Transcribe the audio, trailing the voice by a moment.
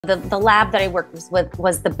The lab that I worked with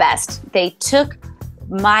was the best. They took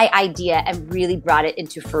my idea and really brought it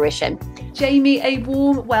into fruition. Jamie, a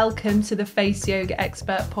warm welcome to the Face Yoga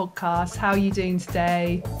Expert podcast. How are you doing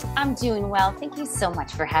today? I'm doing well. Thank you so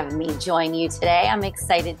much for having me join you today. I'm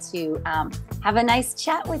excited to have a nice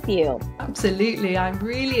chat with you. Absolutely. I'm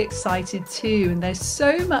really excited too. And there's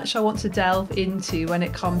so much I want to delve into when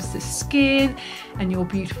it comes to skin and your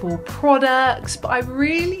beautiful products. But I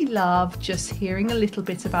really love just hearing a little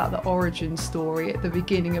bit about the origin story at the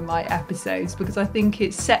beginning of my episodes, because I think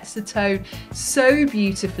it sets the tone so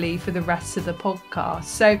beautifully for the rest of the podcast.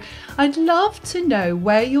 So I'd love to know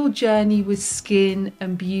where your journey with skin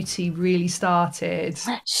and beauty really started.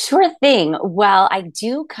 Sure thing. Well, I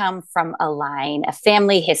do come from a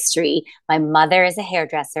family history. My mother is a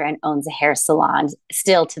hairdresser and owns a hair salon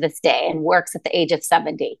still to this day and works at the age of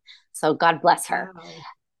 70. So God bless her. Wow.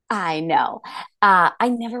 I know. I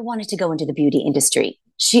never wanted to go into the beauty industry.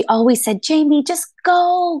 She always said, Jamie, just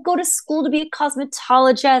go to school to be a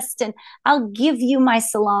cosmetologist and I'll give you my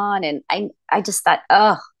salon. And I just thought,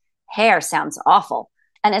 oh, hair sounds awful.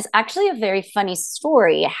 And it's actually a very funny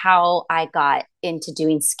story how I got into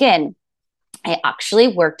doing skin. I actually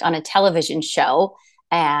worked on a television show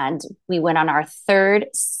and we went on our third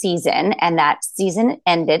season, and that season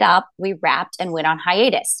ended up, we wrapped and went on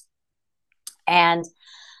hiatus. And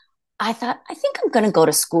I thought, I think I'm going to go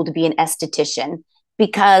to school to be an esthetician,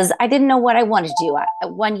 because I didn't know what I wanted to do.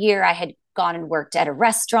 One year I had gone and worked at a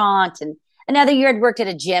restaurant, and another year I'd worked at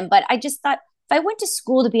a gym. But I just thought, if I went to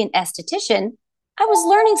school to be an esthetician, I was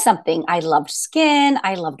learning something. I loved skin.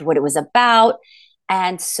 I loved what it was about.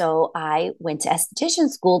 And so I went to esthetician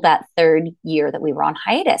school that third year that we were on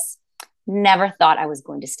hiatus. Never thought I was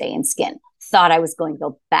going to stay in skin. Thought I was going to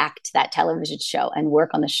go back to that television show and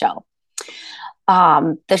work on the show.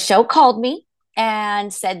 The show called me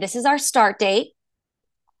and said, this is our start date.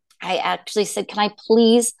 I actually said, can I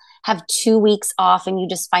please have 2 weeks off and you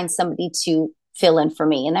just find somebody to fill in for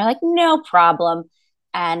me? And they're like, no problem.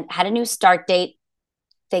 And had a new start date.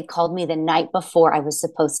 They called me the night before I was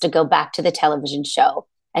supposed to go back to the television show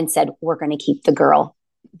and said, we're going to keep the girl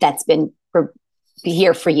that's been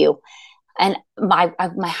here for you. And my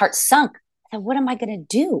heart sunk. I said, what am I going to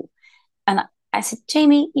do? And I said,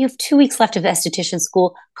 Jamie, you have 2 weeks left of esthetician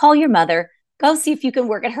school. Call your mother. Go see if you can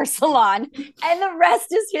work at her salon. And the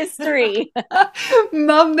rest is history.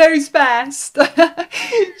 Mum knows best.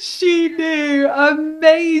 She knew.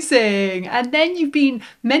 Amazing. And then you've been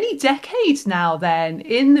many decades now then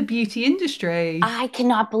in the beauty industry. I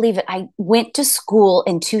cannot believe it. I went to school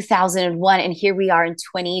in 2001 and here we are in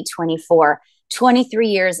 2024. 23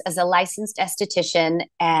 years as a licensed esthetician,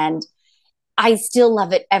 and I still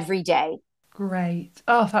love it every day. Great.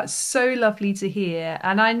 Oh, that's so lovely to hear.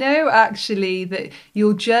 And I know actually that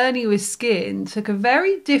your journey with skin took a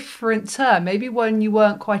very different turn, maybe one you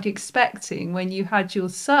weren't quite expecting when you had your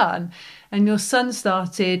son and your son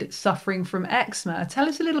started suffering from eczema. Tell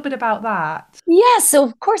us a little bit about that. Yeah. So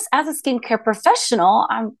of course, as a skincare professional,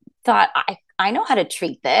 I thought I know how to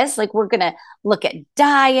treat this. Like, we're going to look at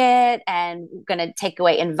diet and we're going to take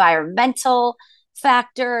away environmental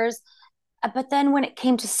factors. But then when it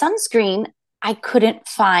came to sunscreen, I couldn't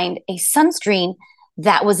find a sunscreen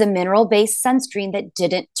that was a mineral-based sunscreen that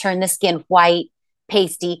didn't turn the skin white,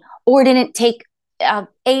 pasty, or didn't take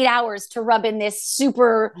 8 hours to rub in this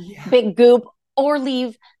super big goop or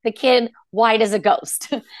leave the kid white as a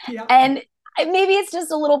ghost. Yeah. And maybe it's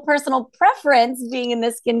just a little personal preference being in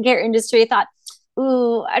the skincare industry. I thought,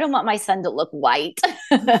 ooh, I don't want my son to look white.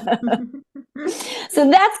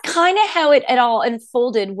 So that's kind of how it all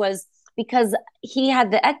unfolded, was because he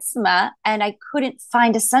had the eczema and I couldn't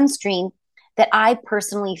find a sunscreen that I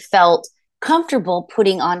personally felt comfortable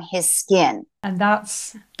putting on his skin. And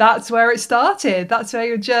that's where it started. That's where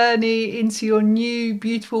your journey into your new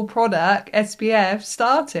beautiful product, Espieve,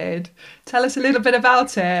 started. Tell us a little bit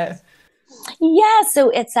about it. Yeah, so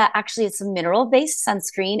it's actually a mineral-based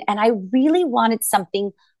sunscreen, and I really wanted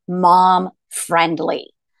something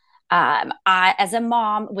mom-friendly. As a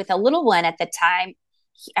mom with a little one at the time,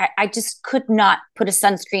 I just could not put a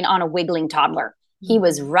sunscreen on a wiggling toddler. He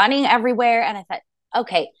was running everywhere. And I thought,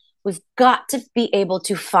 okay, we've got to be able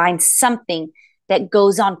to find something that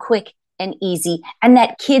goes on quick and easy and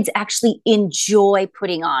that kids actually enjoy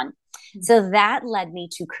putting on. Mm-hmm. So that led me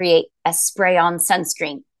to create a spray-on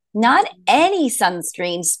sunscreen. Not any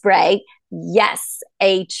sunscreen spray. Yes,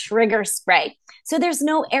 a trigger spray. So there's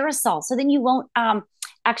no aerosol. So then you won't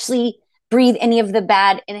actually breathe any of the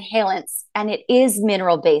bad inhalants. And it is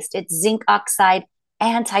mineral based. It's zinc oxide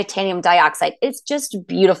and titanium dioxide. It's just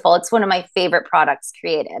beautiful. It's one of my favorite products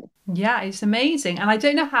created. Yeah, it's amazing. And I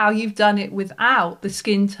don't know how you've done it without the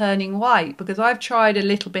skin turning white, because I've tried a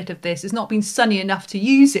little bit of this. It's not been sunny enough to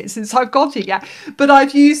use it since I've got it yet, but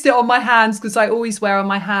I've used it on my hands because I always wear on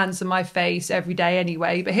my hands and my face every day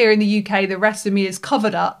anyway. But here in the UK, the rest of me is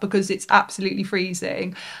covered up because it's absolutely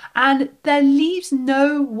freezing. And there leaves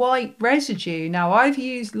no white residue. Now, I've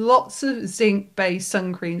used lots of zinc-based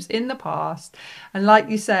sun creams in the past, and like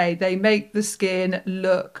you say, they make the skin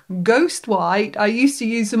look ghost white. I used to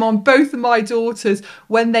use them on both of my daughters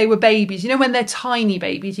when they were babies. You know, when they're tiny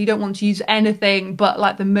babies, you don't want to use anything but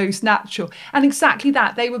like the most natural. And exactly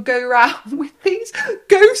that, they would go around with these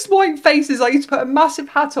ghost white faces. I used to put a massive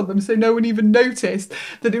hat on them so no one even noticed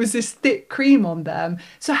that it was this thick cream on them.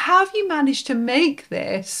 So how have you managed to make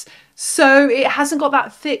this so it hasn't got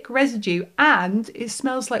that thick residue and it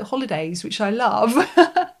smells like holidays, which I love?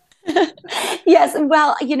 Yes,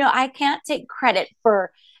 well, I can't take credit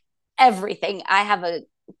for everything. I have a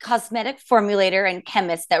cosmetic formulator and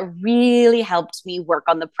chemist that really helped me work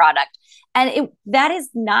on the product. And that is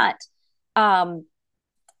not, I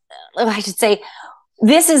should say,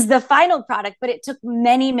 this is the final product, but it took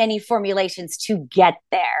many, many formulations to get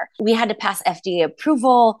there. We had to pass FDA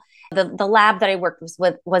approval. The lab that I worked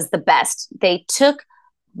with was the best. They took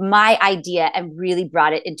my idea and really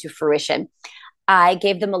brought it into fruition. I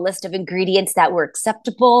gave them a list of ingredients that were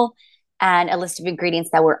acceptable and a list of ingredients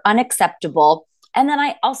that were unacceptable. And then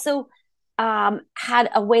I also had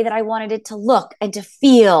a way that I wanted it to look and to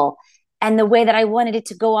feel and the way that I wanted it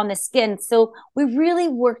to go on the skin. So we really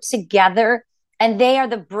worked together, and they are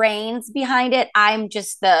the brains behind it. I'm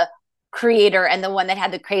just the creator and the one that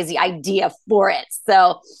had the crazy idea for it.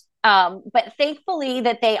 So, but thankfully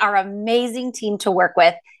that they are an amazing team to work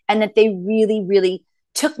with, and that they really, really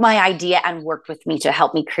took my idea and worked with me to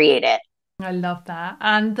help me create it. I love that.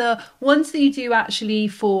 And the ones that you do actually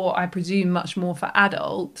for, I presume, much more for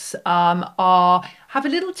adults, have a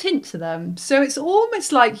little tint to them. So it's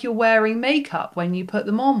almost like you're wearing makeup when you put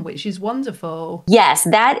them on, which is wonderful. Yes,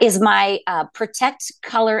 that is my protect,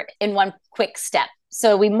 color in one quick step.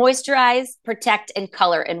 So we moisturize, protect, and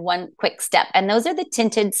color in one quick step. And those are the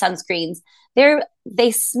tinted sunscreens.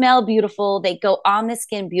 They smell beautiful. They go on the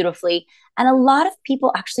skin beautifully. And a lot of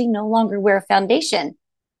people actually no longer wear foundation.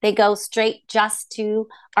 They go straight just to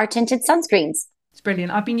our tinted sunscreens. It's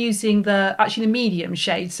brilliant. I've been using actually the medium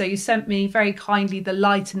shade. So you sent me very kindly the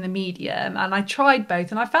light and the medium, and I tried both,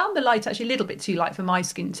 and I found the light actually a little bit too light for my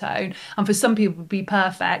skin tone, and for some people it would be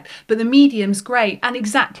perfect, but the medium's great. And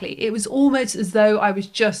exactly, it was almost as though I was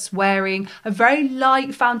just wearing a very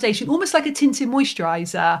light foundation, almost like a tinted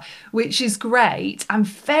moisturizer, which is great and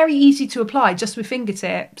very easy to apply just with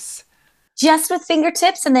fingertips. Just with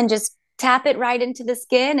fingertips, and then just tap it right into the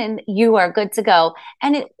skin and you are good to go.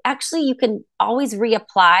 And you can always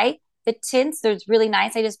reapply the tints. There's really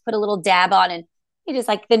nice. I just put a little dab on, and you just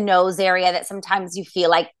like the nose area that sometimes you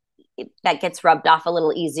feel like that gets rubbed off a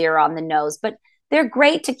little easier on the nose, but they're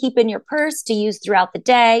great to keep in your purse to use throughout the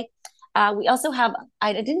day. We also have,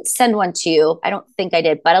 I didn't send one to you, I don't think I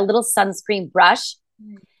did, but a little sunscreen brush.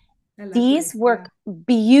 These work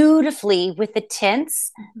beautifully with the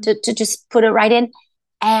tints to just put it right in.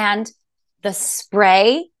 And the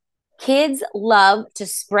spray, kids love to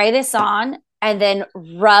spray this on and then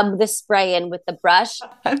rub the spray in with the brush.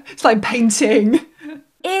 It's like painting.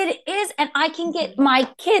 It is. And I can get my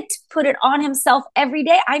kid to put it on himself every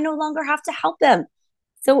day. I no longer have to help him.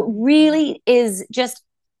 So it really is just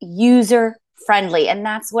user friendly. And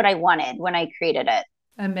that's what I wanted when I created it.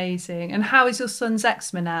 Amazing. And how is your son's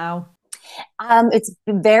eczema now? It's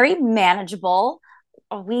very manageable.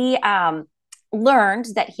 We learned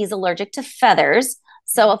that he's allergic to feathers.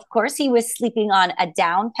 So, of course, he was sleeping on a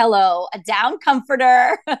down pillow, a down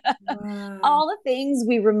comforter, all the things.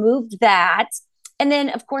 We removed that. And then,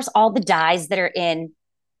 of course, all the dyes that are in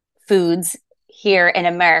foods here in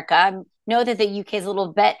America. I know that the UK is a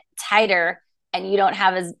little bit tighter and you don't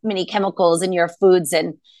have as many chemicals in your foods.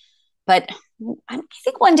 But I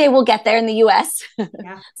think one day we'll get there in the US.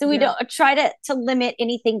 Yeah, so we don't try to limit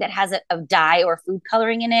anything that has a dye or food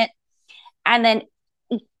coloring in it. And then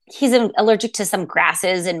he's allergic to some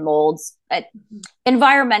grasses and molds. But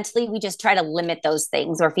environmentally, we just try to limit those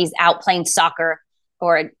things. Or if he's out playing soccer,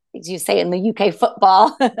 or as you say in the UK,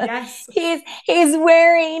 football, yes. he's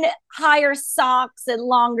wearing higher socks and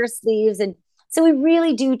longer sleeves. And so we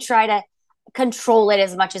really do try to control it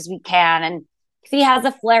as much as we can. And if he has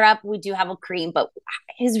a flare up, we do have a cream, but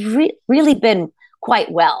he's really been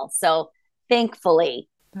quite well. So thankfully.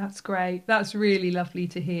 That's great. That's really lovely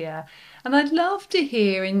to hear. And I'd love to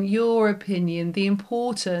hear, in your opinion, the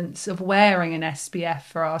importance of wearing an SPF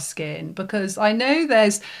for our skin, because I know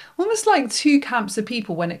there's almost like two camps of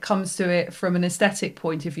people when it comes to it from an aesthetic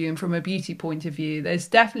point of view and from a beauty point of view. There's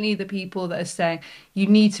definitely the people that are saying you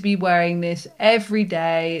need to be wearing this every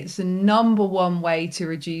day. It's the number one way to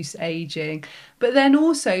reduce aging. But then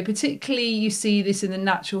also, particularly, you see this in the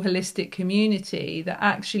natural holistic community that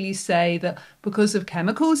actually say that because of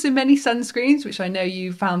chemicals in many sunscreens, which I know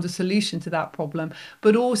you found a solution to that problem,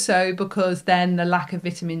 but also because then the lack of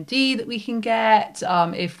vitamin D that we can get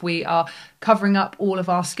if we are covering up all of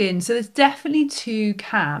our skin. So there's definitely two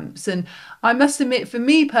camps. And I must admit, for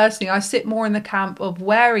me personally, I sit more in the camp of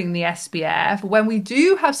wearing the SPF. When we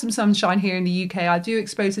do have some sunshine here in the UK, I do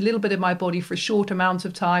expose a little bit of my body for a short amount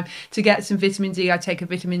of time to get some vitamin D. I take a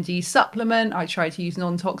vitamin D supplement. I try to use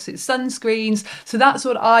non-toxic sunscreens. So that's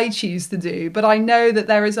what I choose to do. But I know that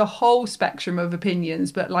there is a whole spectrum of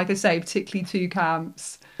opinions. But like I say, particularly two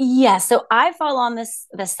camps. Yeah, so I fall on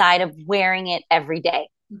the side of wearing it every day,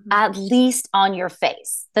 at least on your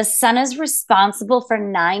face. The sun is responsible for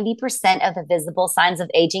 90% of the visible signs of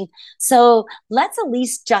aging. So let's at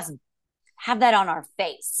least just have that on our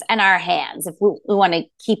face and our hands if we want to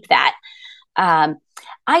keep that. Um,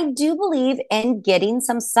 I do believe in getting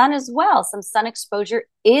some sun as well. Some sun exposure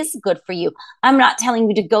is good for you. I'm not telling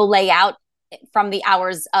you to go lay out from the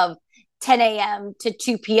hours of 10 a.m. to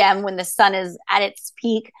 2 p.m. when the sun is at its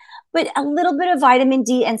peak, but a little bit of vitamin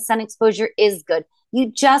D and sun exposure is good.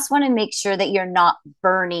 You just want to make sure that you're not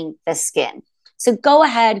burning the skin. So go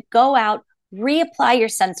ahead, go out, reapply your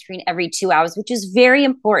sunscreen every 2 hours, which is very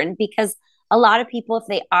important because a lot of people, if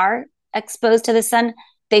they are exposed to the sun,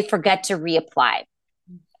 they forget to reapply.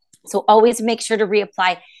 So always make sure to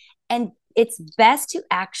reapply. And it's best to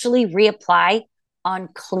actually reapply on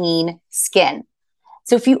clean skin.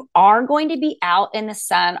 So if you are going to be out in the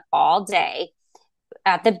sun all day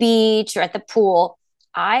at the beach or at the pool,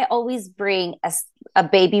 I always bring a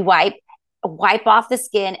baby wipe off the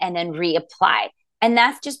skin and then reapply. And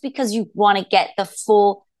that's just because you want to get the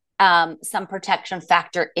full sun protection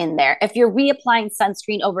factor in there. If you're reapplying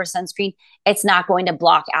sunscreen over sunscreen, it's not going to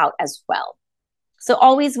block out as well. So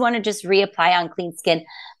always want to just reapply on clean skin.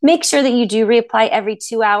 Make sure that you do reapply every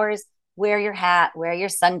 2 hours. Wear your hat, wear your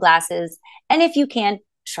sunglasses, and if you can,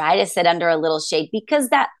 try to sit under a little shade because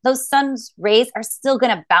those sun's rays are still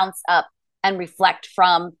going to bounce up and reflect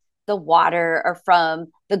from the water or from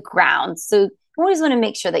the ground. So you always want to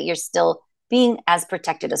make sure that you're still being as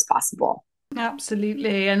protected as possible.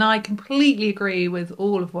 Absolutely. And I completely agree with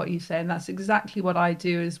all of what you say. And that's exactly what I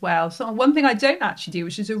do as well. So one thing I don't actually do,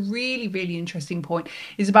 which is a really, really interesting point,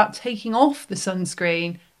 is about taking off the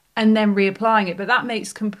sunscreen and then reapplying it. But that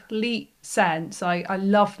makes complete sense. I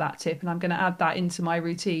love that tip and I'm going to add that into my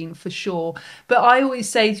routine for sure. But I always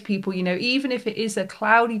say to people, even if it is a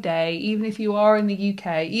cloudy day, even if you are in the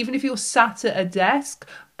UK, even if you're sat at a desk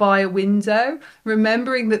by a window,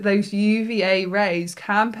 remembering that those UVA rays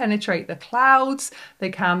can penetrate the clouds, they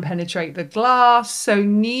can penetrate the glass. So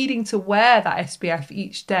needing to wear that SPF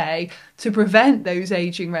each day to prevent those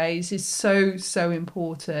aging rays is so, so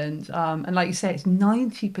important. And like you say, it's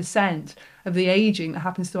 90% of the aging that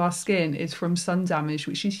happens to our skin is from sun damage,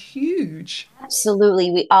 which is huge. Absolutely.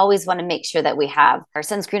 We always want to make sure that we have our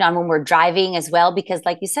sunscreen on when we're driving as well, because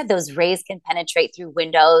like you said, those rays can penetrate through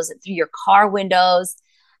windows, through your car windows.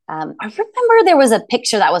 I remember there was a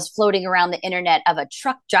picture that was floating around the internet of a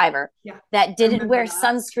truck driver that didn't wear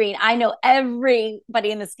sunscreen. I know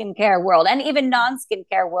everybody in the skincare world and even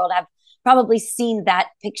non-skincare world have probably seen that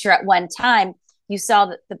picture at one time. You saw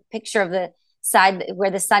the picture of the side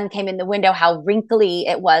where the sun came in the window, how wrinkly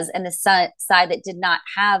it was, and the side that did not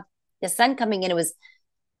have the sun coming in. It was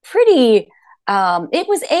pretty, it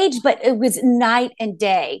was aged, but it was night and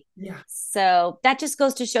day. Yeah. So that just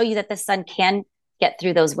goes to show you that the sun can get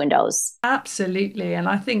through those windows. Absolutely. And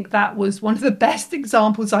I think that was one of the best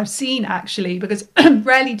examples I've seen, actually, because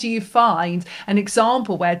rarely do you find an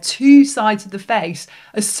example where two sides of the face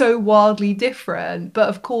are so wildly different. But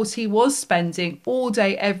of course, he was spending all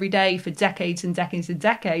day, every day for decades and decades and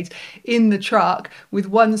decades in the truck with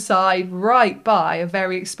one side right by a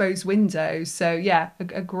very exposed window. So yeah,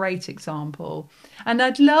 a great example. And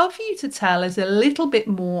I'd love you to tell us a little bit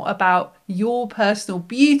more about your personal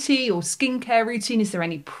beauty or skincare routine. Is there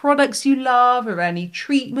any products you love or any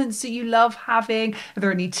treatments that you love having? Are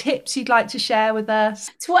there any tips you'd like to share with us?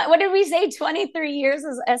 What did we say? 23 years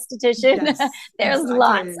as esthetician? Yes, there's exactly.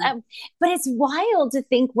 Lots. But it's wild to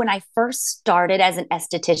think when I first started as an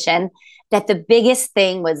esthetician that the biggest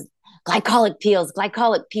thing was glycolic peels,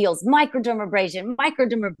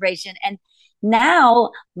 microdermabrasion. And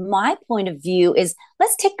Now, my point of view is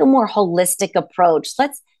let's take a more holistic approach.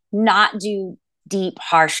 Let's not do deep,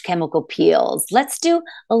 harsh chemical peels. Let's do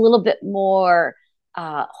a little bit more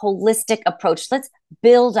holistic approach. Let's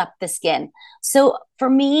build up the skin. So for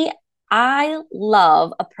me, I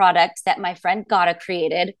love a product that my friend Gata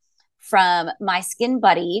created from My Skin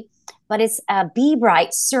Buddy, but it's a Be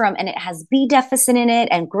Bright serum and it has B deficit in it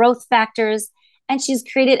and growth factors. And she's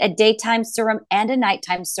created a daytime serum and a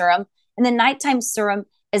nighttime serum. And the nighttime serum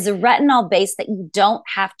is a retinol base that you don't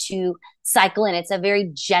have to cycle in. It's a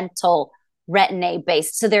very gentle retin-A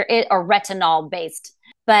based. So there is, or retinol based,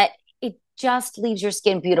 but it just leaves your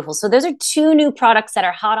skin beautiful. So those are two new products that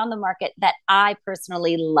are hot on the market that I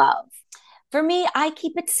personally love. For me, I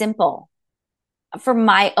keep it simple. For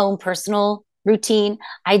my own personal routine,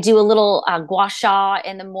 I do a little gua sha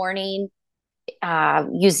in the morning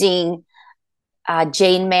using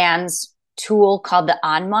Jane Mann's tool called the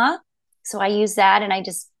Anma. So I use that and I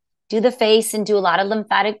just do the face and do a lot of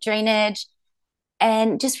lymphatic drainage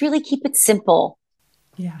and just really keep it simple.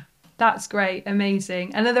 Yeah, that's great.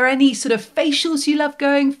 Amazing. And are there any sort of facials you love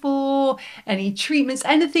going for? Any treatments,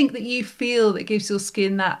 anything that you feel that gives your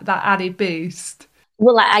skin that added boost?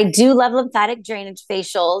 Well, I do love lymphatic drainage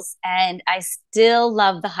facials and I still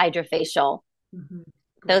love the hydrofacial. Mm-hmm.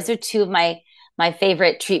 Those Great. are two of my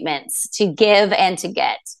favorite treatments to give and to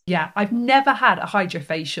get. Yeah, I've never had a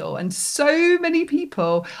hydrofacial, and so many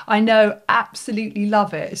people I know absolutely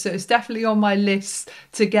love it. So it's definitely on my list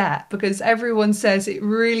to get because everyone says it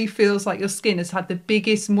really feels like your skin has had the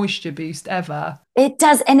biggest moisture boost ever. It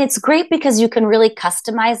does. And it's great because you can really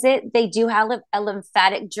customize it. They do have a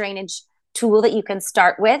lymphatic drainage tool that you can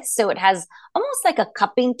start with. So it has almost like a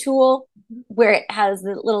cupping tool where it has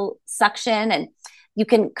the little suction and you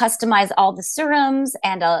can customize all the serums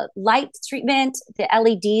and a light treatment. The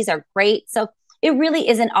LEDs are great. So it really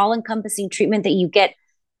is an all encompassing treatment that you get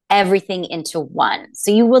everything into one.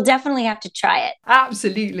 So you will definitely have to try it.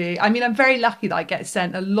 Absolutely. I mean, I'm very lucky that I get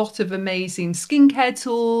sent a lot of amazing skincare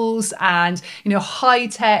tools and,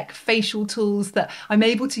 high-tech facial tools that I'm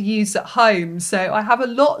able to use at home. So I have a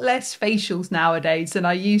lot less facials nowadays than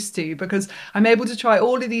I used to because I'm able to try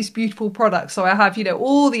all of these beautiful products. So I have,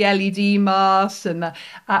 all the LED masks and the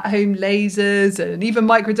at-home lasers and even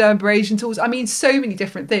microdermabrasion tools. I mean, so many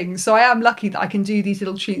different things. So I am lucky that I can do these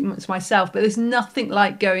little treatments myself, but there's nothing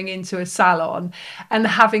like going into a salon and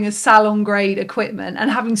having a salon grade equipment and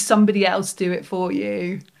having somebody else do it for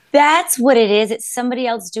you. That's what it is. It's somebody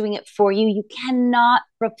else doing it for you. You cannot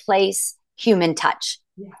replace human touch.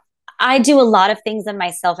 Yeah. I do a lot of things on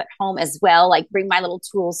myself at home as well, like bring my little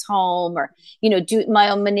tools home or, do my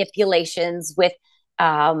own manipulations with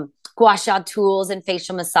gua sha tools and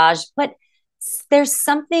facial massage. But there's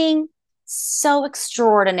something so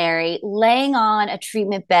extraordinary laying on a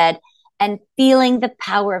treatment bed and feeling the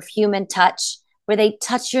power of human touch where they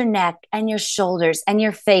touch your neck and your shoulders and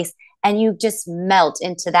your face and you just melt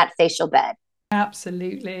into that facial bed.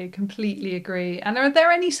 Absolutely, completely agree. And are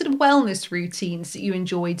there any sort of wellness routines that you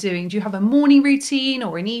enjoy doing? Do you have a morning routine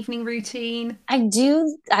or an evening routine? I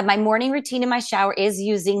do. My morning routine in my shower is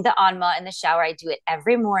using the Anma in the shower. I do it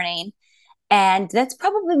every morning. And that's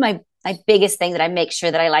probably my biggest thing that I make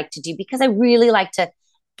sure that I like to do because I really like to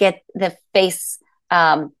get the face,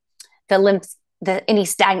 the lymph, any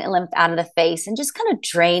stagnant lymph out of the face and just kind of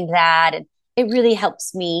drain that. And it really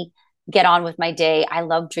helps me get on with my day. I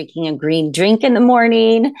love drinking a green drink in the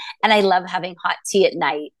morning and I love having hot tea at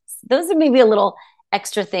night. Those are maybe a little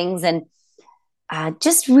extra things. And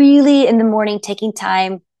just really in the morning, taking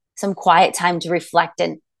time, some quiet time to reflect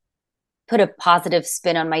and put a positive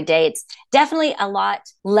spin on my day. It's definitely a lot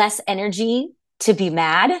less energy to be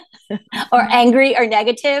mad or angry or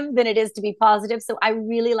negative than it is to be positive. So I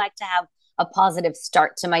really like to have a positive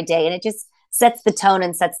start to my day and it just sets the tone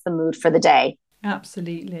and sets the mood for the day.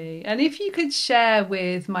 Absolutely. And if you could share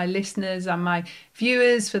with my listeners and my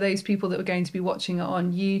viewers, for those people that were going to be watching it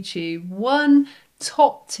on YouTube, one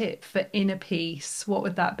top tip for inner peace, what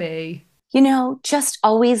would that be? Just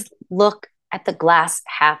always look at the glass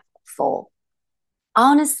half full.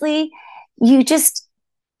 Honestly,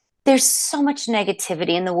 there's so much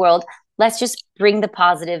negativity in the world. Let's just bring the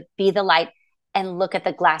positive, be the light, and look at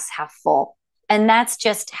the glass half full. And that's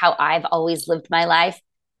just how I've always lived my life.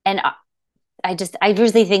 And I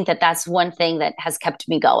really think that that's one thing that has kept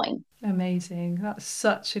me going. Amazing. That's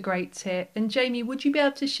such a great tip. And Jamie, would you be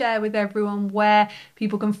able to share with everyone where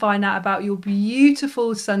people can find out about your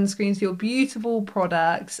beautiful sunscreens, your beautiful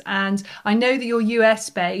products? And I know that you're US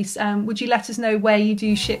based. Would you let us know where you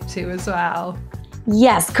do ship to as well?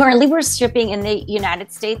 Yes, currently we're shipping in the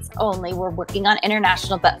United States only. We're working on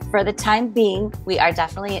international, but for the time being, we are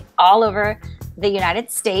definitely all over the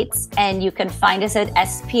United States. And you can find us at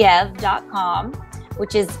espieve.com,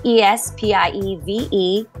 which is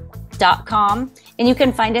ESPIEVE.com. And you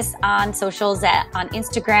can find us on socials on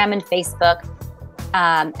Instagram and Facebook,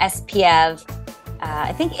 Espieve.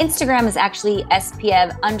 I think Instagram is actually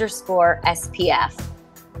Espieve_SPF.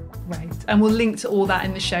 Right, and we'll link to all that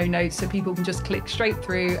in the show notes so people can just click straight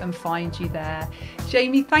through and find you there.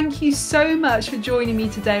 Jamie, thank you so much for joining me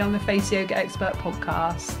today on the Face Yoga Expert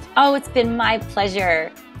podcast. Oh, it's been my pleasure.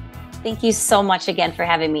 Thank you so much again for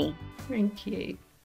having me. Thank you.